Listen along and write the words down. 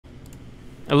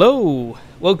Hello,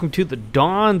 welcome to the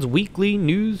Don's Weekly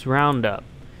News Roundup.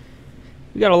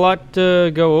 We got a lot to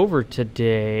go over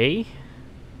today.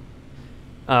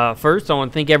 First, I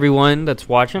want to thank everyone that's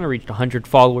watching. I reached 100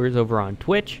 followers over on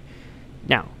Twitch.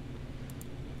 Now,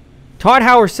 Todd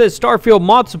Howard says Starfield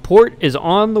mod support is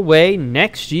on the way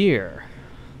next year.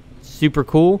 Super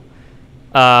cool.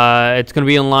 It's going to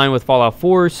be in line with Fallout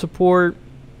 4 support.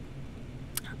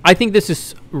 I think this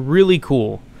is really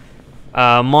cool.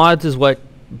 Mods is what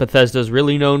Bethesda's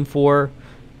really known for.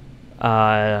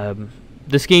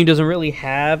 This game doesn't really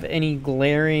have any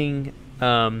glaring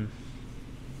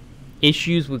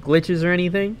issues with glitches or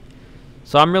anything,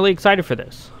 so I'm really excited for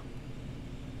this.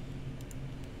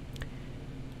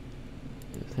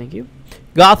 Thank you.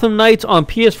 Gotham Knights on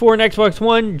PS4 and Xbox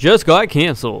One just got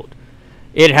canceled.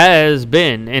 It has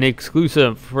been an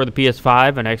exclusive for the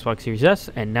PS5 and Xbox Series S,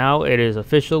 and now it is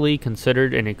officially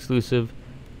considered an exclusive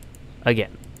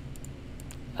again.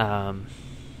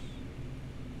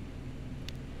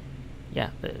 Yeah,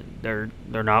 they're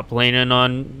not planning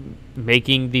on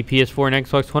making the PS4 and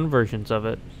Xbox One versions of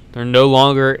it. They're no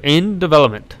longer in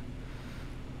development.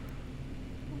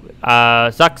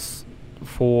 Sucks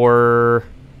for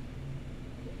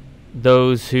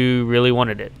those who really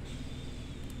wanted it.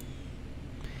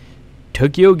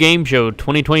 Tokyo Game Show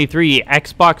 2023.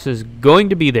 Xbox is going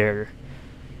to be there.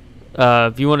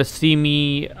 If you want to see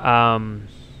me,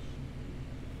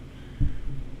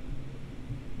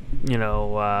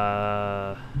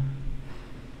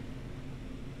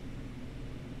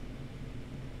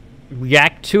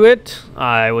 react to it,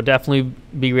 I will definitely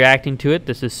be reacting to it.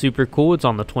 This is super cool. It's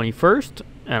on the 21st,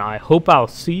 and I hope I'll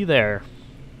see you there.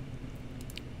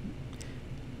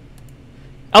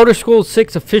 Elder Scrolls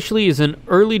 6 officially is in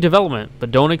early development,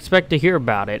 but don't expect to hear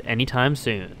about it anytime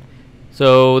soon.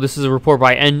 So this is a report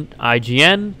by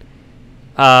IGN.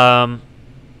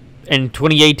 In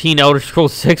 2018, Elder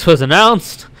Scrolls 6 was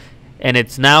announced, and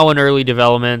it's now in early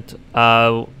development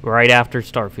right after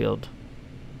Starfield.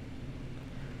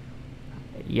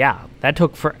 Yeah, that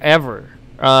took forever.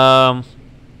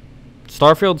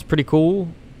 Starfield's pretty cool,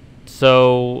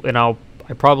 so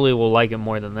I probably will like it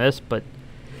more than this, but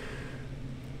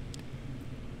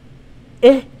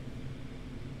I'm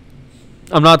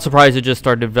not surprised it just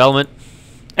started development.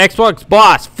 Xbox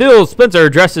boss Phil Spencer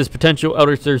addresses potential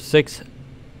Elder Scrolls 6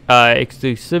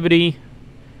 exclusivity.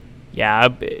 Yeah,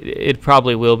 it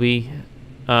probably will be.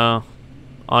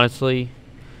 Honestly,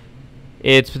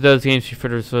 it's those games for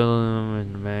the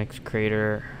Max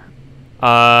Creator.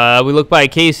 We look by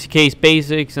case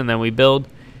basics and then we build.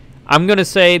 I'm gonna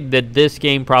say that this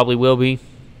game probably will be.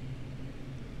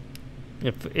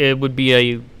 If it would be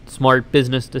a smart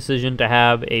business decision to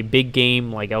have a big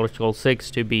game like Elder Scrolls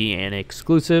 6 to be an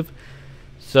exclusive.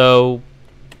 So,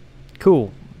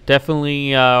 cool.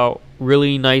 Definitely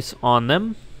really nice on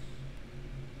them.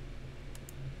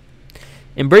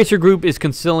 Embracer Group is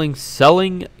considering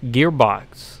selling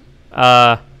Gearbox.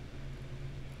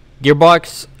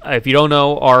 Gearbox, if you don't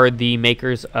know, are the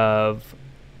makers of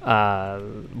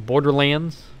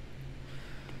Borderlands,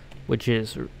 which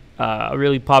is a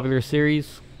really popular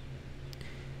series.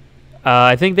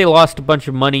 I think they lost a bunch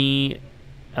of money.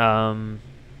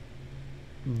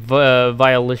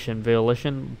 Violation,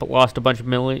 but lost a bunch of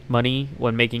money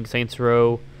when making Saints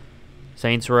Row,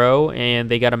 and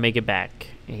they got to make it back.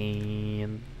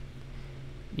 And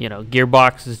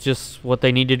Gearbox is just what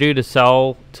they need to do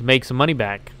to make some money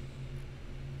back.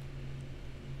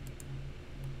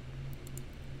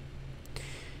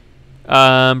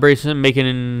 Embracer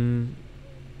making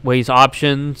ways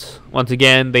options. Once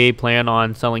again, they plan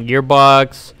on selling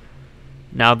Gearbox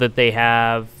now that they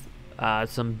have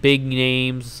some big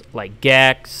names like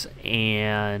Gex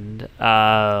and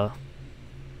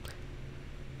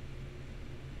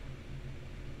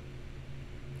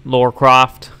Lara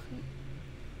Croft.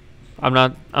 I'm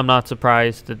not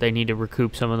surprised that they need to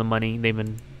recoup some of the money they've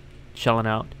been shelling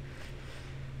out.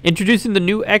 Introducing the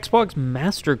new Xbox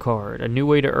MasterCard, a new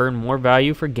way to earn more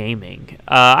value for gaming.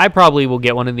 I probably will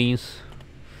get one of these.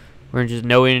 We're just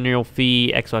no annual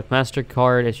fee Xbox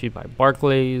MasterCard issued by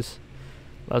Barclays.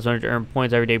 Allows owners to earn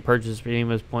points every day purchase, redeem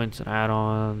those points and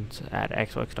add-ons at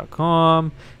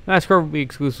Xbox.com. MasterCard will be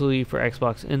exclusively for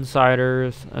Xbox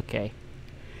insiders. Okay.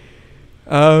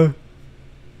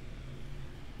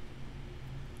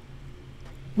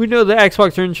 We know the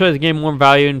Xbox franchise gain more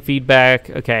value and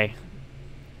feedback. Okay.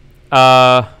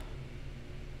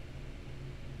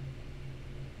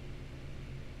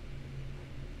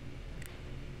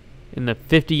 In the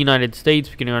 50 United States,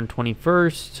 beginning on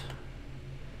 21st.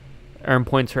 Earn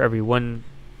points for every one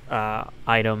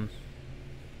item.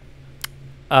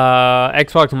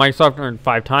 Xbox and Microsoft earn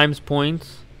 5 times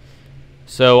points.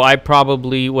 So I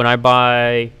probably, when I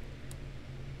buy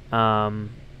Man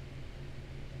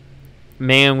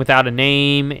Without a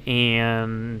Name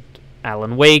and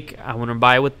Alan Wake, I want to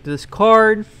buy with this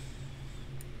card.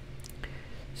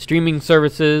 Streaming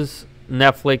services,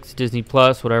 Netflix, Disney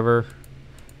Plus, whatever.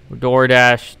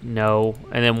 DoorDash, no.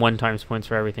 And then 1 times points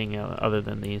for everything other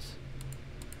than these.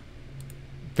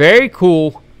 Very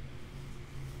cool.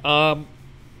 What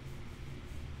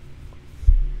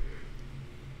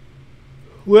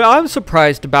I'm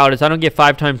surprised about is I don't get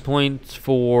 5 times points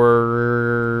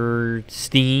for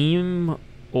Steam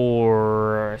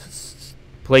or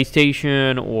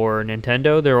PlayStation or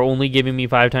Nintendo. They're only giving me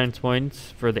 5 times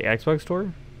points for the Xbox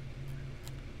store.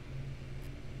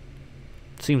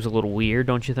 Seems a little weird,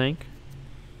 don't you think?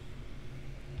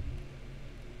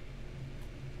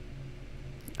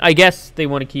 I guess they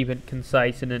want to keep it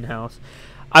concise and in-house.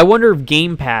 I wonder if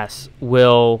Game Pass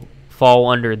will fall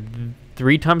under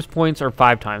 3 times points or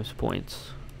 5 times points.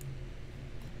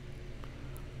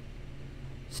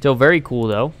 Still very cool,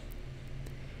 though.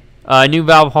 New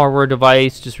Valve hardware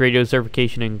device, just radio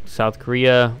certification in South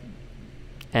Korea.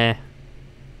 Okay.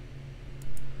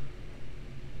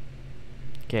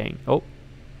 Oh.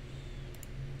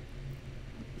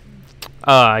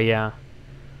 Yeah.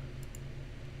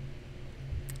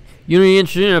 Unity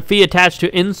interested in a fee attached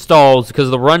to installs because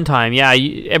of the runtime. Yeah,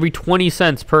 every 20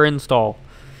 cents per install.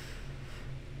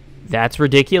 That's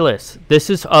ridiculous. This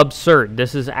is absurd.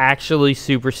 This is actually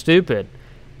super stupid.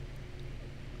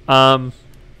 Right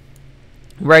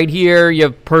here, you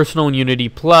have Personal and Unity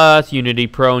Plus, Unity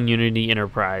Pro, and Unity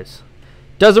Enterprise.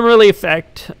 Doesn't really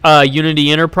affect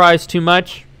Unity Enterprise too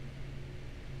much.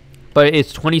 But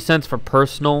it's 20 cents for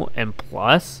Personal and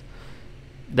Plus.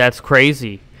 That's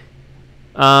crazy.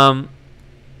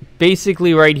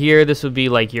 Basically right here, this would be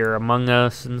like your Among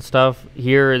Us and stuff.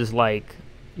 Here is like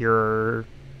your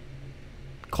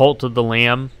Cult of the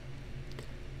Lamb.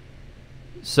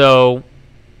 So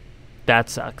that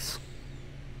sucks.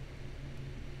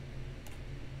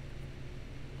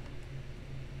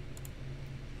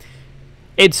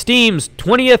 It's Steam's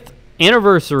 20th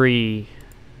anniversary.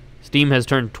 Steam has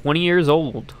turned 20 years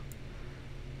old.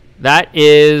 That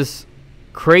is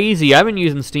crazy. I've been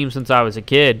using Steam since I was a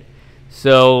kid.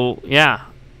 So, yeah.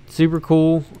 Super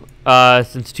cool.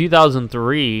 Since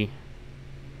 2003.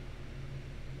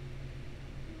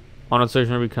 Arnold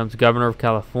Schwarzenegger becomes governor of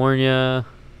California.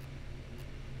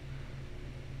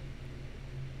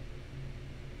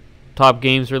 Top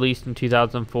games released in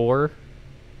 2004.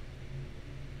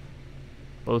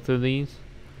 Both of these.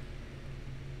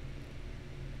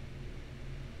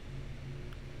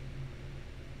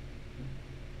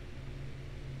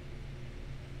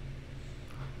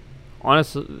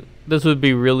 Honestly, this would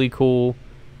be really cool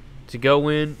to go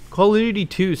in. Call of Duty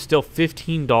 2 is still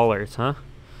 $15, huh?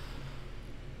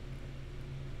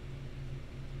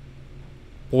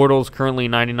 Portal's currently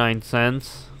 99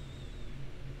 cents.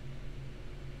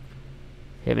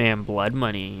 Hitman Blood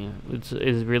Money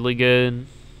is really good.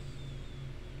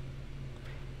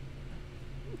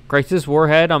 Crisis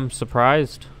Warhead, I'm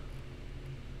surprised.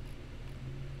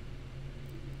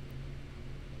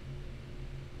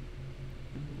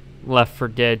 Left 4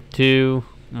 Dead 2,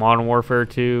 Modern Warfare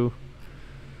 2,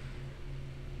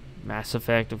 Mass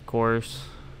Effect, of course.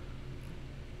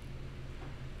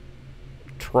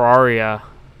 Terraria.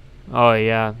 Oh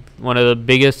yeah, one of the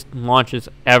biggest launches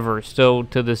ever, still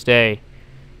to this day.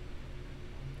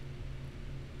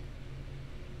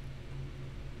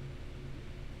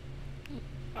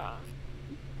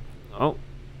 Oh,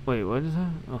 wait, what is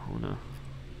that? Oh no.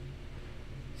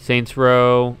 Saints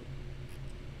Row.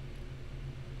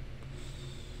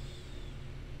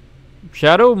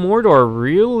 Shadow of Mordor,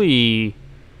 really?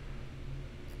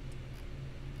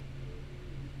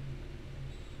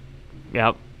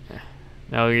 Yep.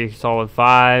 Metal Gear Solid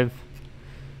 5.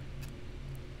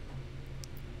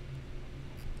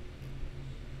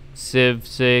 Civ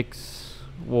 6.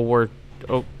 World War...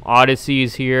 Oh, Odyssey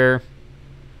is here.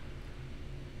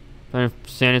 Final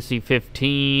Fantasy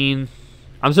 15.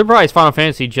 I'm surprised Final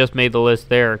Fantasy just made the list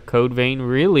there. Code Vein,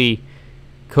 really?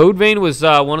 Code Vein was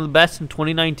one of the best in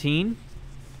 2019?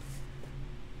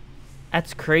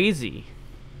 That's crazy.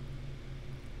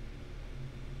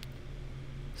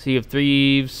 Sea of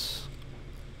Thieves.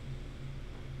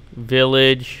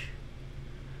 Village.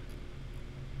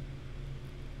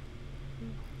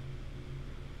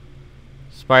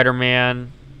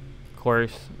 Spider-Man, of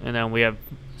course. And then we have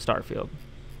Starfield.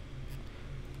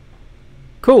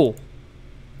 Cool.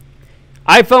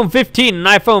 iPhone 15 and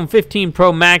iPhone 15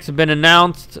 Pro Max have been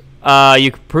announced.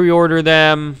 You can pre-order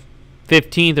them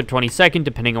 15th or 22nd,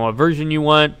 depending on what version you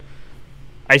want.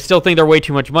 I still think they're way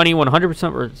too much money. 100%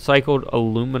 recycled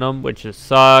aluminum, which just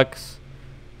sucks.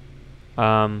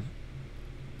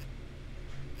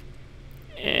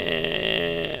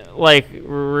 Like,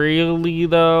 really,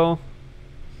 though?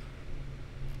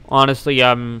 Honestly,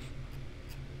 I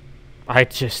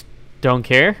just don't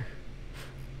care.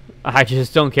 I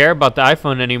just don't care about the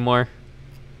iPhone anymore.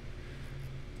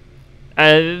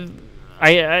 I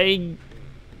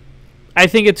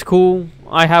think it's cool.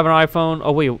 I have an iPhone.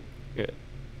 Oh, wait.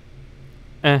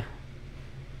 You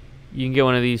can get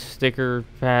one of these sticker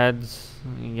pads,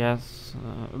 I guess.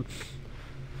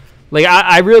 Like,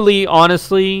 I really,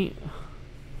 honestly,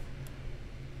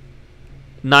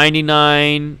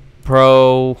 99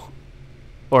 Pro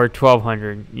or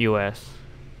 1200 US.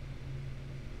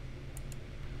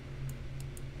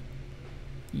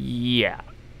 Yeah.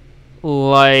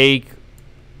 Like,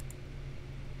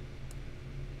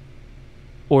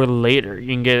 or later. You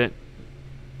can get it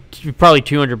probably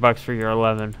 $200 for your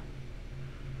 11.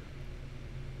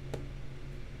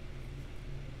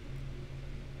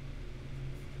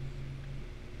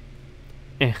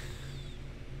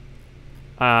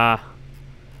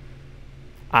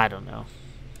 I don't know.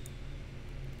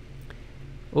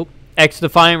 Oh,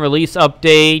 X-Defiant release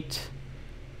update.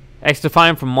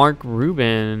 X-Defiant from Mark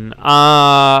Rubin.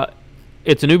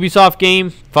 It's an Ubisoft game.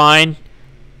 Fine.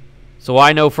 So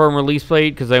I know firm release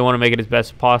date because they want to make it as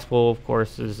best as possible. Of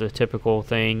course, is a typical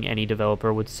thing any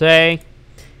developer would say.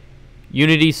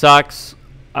 Unity sucks.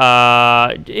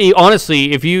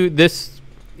 Honestly, if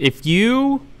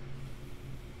you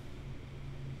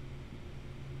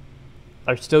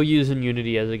are still using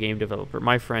Unity as a game developer,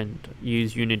 my friend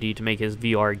used Unity to make his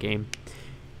VR game.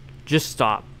 Just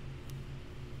stop.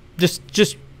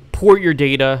 Just port your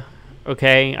data,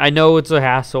 okay? I know it's a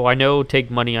hassle. I know it'll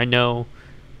take money. I know.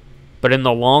 But in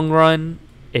the long run,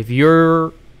 if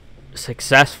you're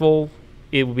successful,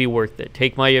 it will be worth it.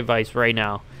 Take my advice right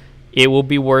now. It will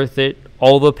be worth it.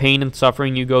 All the pain and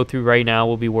suffering you go through right now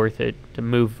will be worth it to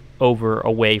move over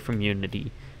away from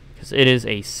Unity. Because it is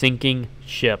a sinking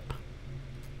ship.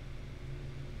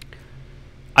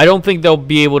 I don't think they'll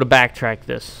be able to backtrack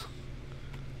this.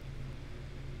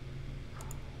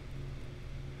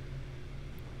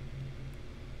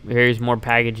 Here's more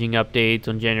packaging updates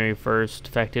on January 1st,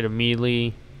 affected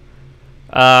immediately.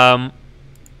 I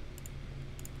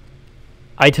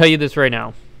tell you this right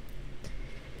now.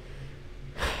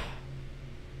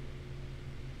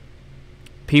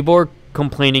 People are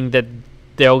complaining that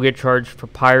they'll get charged for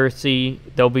piracy.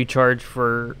 They'll be charged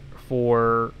for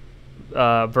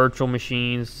virtual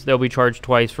machines. They'll be charged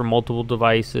twice for multiple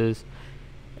devices.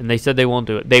 And they said they won't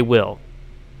do it. They will.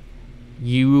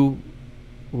 You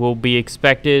will be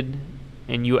expected,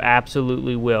 and you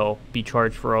absolutely will be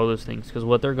charged for all those things. Because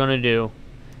what they're going to do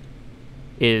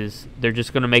is they're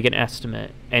just going to make an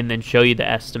estimate and then show you the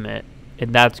estimate.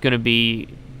 And that's going to be,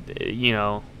 you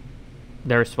know,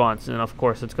 their response. And, of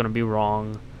course, it's going to be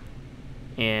wrong.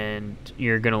 And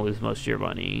you're going to lose most of your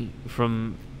money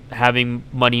from having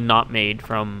money not made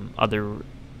from other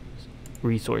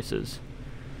resources.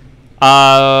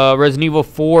 Resident Evil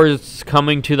 4 is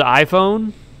coming to the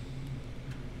iPhone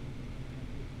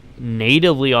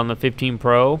natively on the 15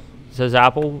 Pro, says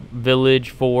Apple.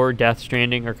 Village 4, Death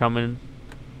Stranding are coming.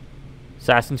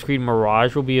 Assassin's Creed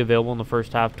Mirage will be available in the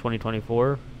first half of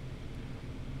 2024.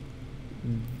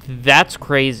 That's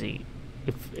crazy,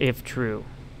 if true.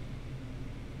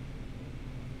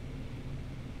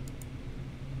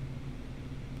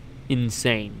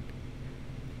 Insane.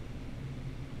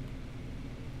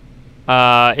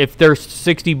 If they're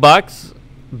 $60,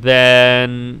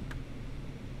 then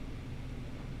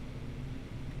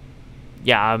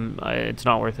yeah, it's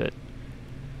not worth it.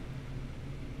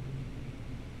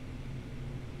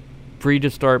 Free to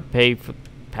start, pay for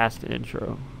past the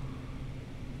intro.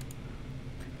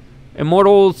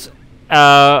 Immortals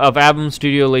of Abum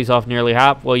Studio lays off nearly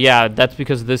half. Well, yeah, that's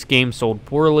because this game sold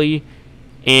poorly.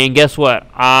 And guess what?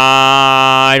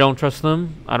 I don't trust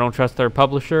them. I don't trust their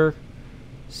publisher.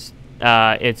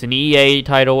 It's an EA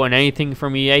title, and anything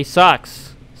from EA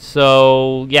sucks.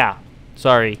 So, yeah,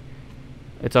 sorry.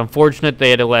 It's unfortunate they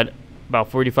had to let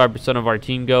about 45% of our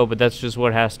team go, but that's just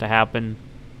what has to happen.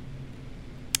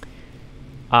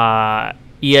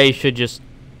 EA should just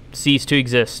cease to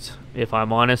exist, if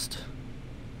I'm honest.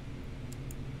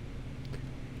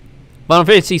 Final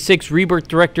Fantasy VI Rebirth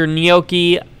director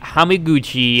Naoki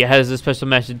Hamaguchi has a special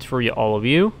message for all of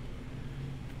you.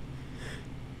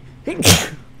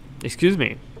 Excuse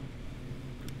me.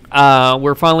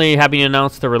 We're finally happy to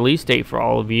announce the release date for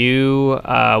all of you.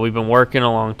 We've been working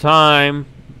a long time.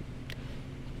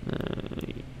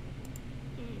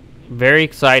 very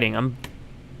exciting. I'm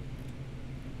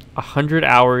 100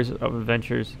 hours of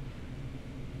adventures.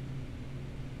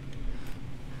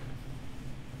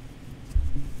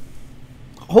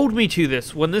 Hold me to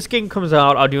this. When this game comes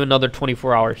out, I'll do another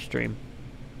 24-hour stream.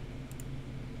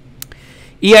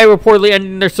 EA reportedly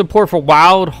ending their support for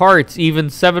Wild Hearts even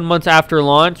 7 months after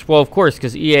launch. Well, of course,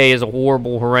 because EA is a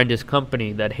horrible, horrendous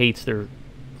company that hates their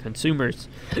consumers.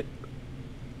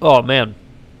 Oh, man.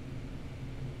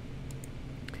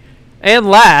 And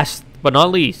last, but not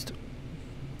least,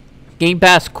 Game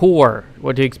Pass Core.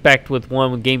 What to expect with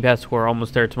Game Pass Core.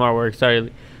 Almost there tomorrow. We're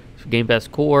excited. So Game Pass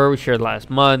Core, we shared last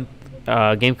month.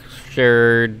 Game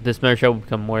shared. This membership will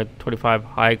become more than 25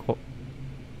 high-quality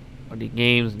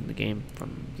games in the game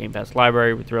from Game Pass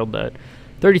library. We're thrilled that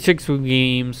 36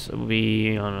 games will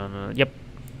be on. Yep.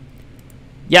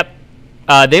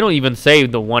 They don't even say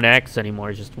the 1X anymore.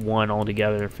 It's just one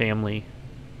altogether. Family.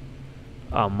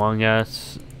 Among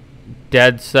Us,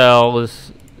 Dead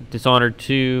Cells, Dishonored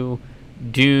 2,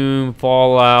 Doom,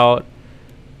 Fallout,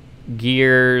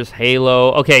 Gears,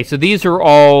 Halo. Okay, so these are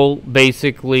all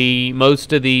basically,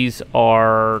 most of these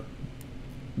are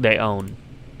they own.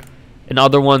 And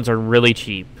other ones are really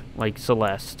cheap, like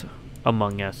Celeste,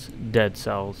 Among Us, Dead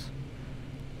Cells,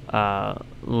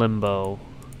 Limbo,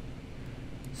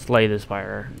 Slay the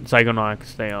Spire,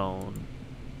 Psychonauts they own.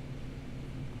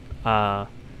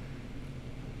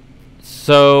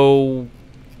 So,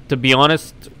 to be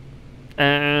honest,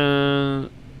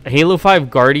 Halo 5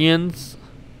 Guardians,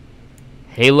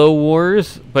 Halo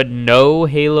Wars, but no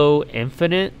Halo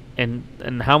Infinite,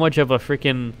 and how much of a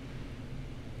freaking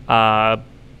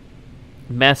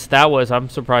mess that was. I'm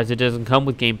surprised it doesn't come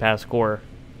with Game Pass Core.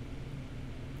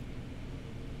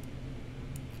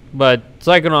 But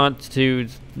Psychonauts 2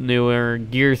 is newer.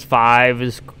 Gears 5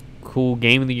 is cool.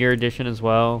 Game of the Year edition as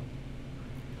well.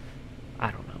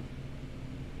 I don't know.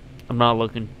 I'm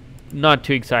not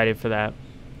too excited for that.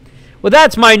 Well,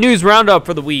 that's my news roundup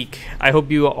for the week. I hope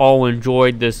you all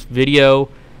enjoyed this video.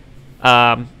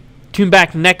 Tune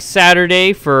back next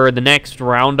Saturday for the next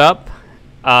roundup.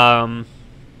 I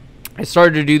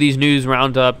started to do these news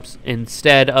roundups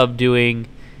instead of doing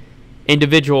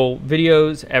individual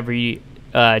videos every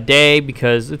day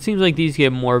because it seems like these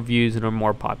get more views and are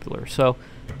more popular. So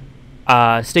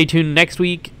stay tuned next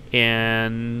week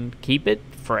and keep it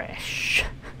fresh.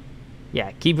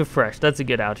 Yeah, keep it fresh. That's a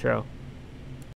good outro.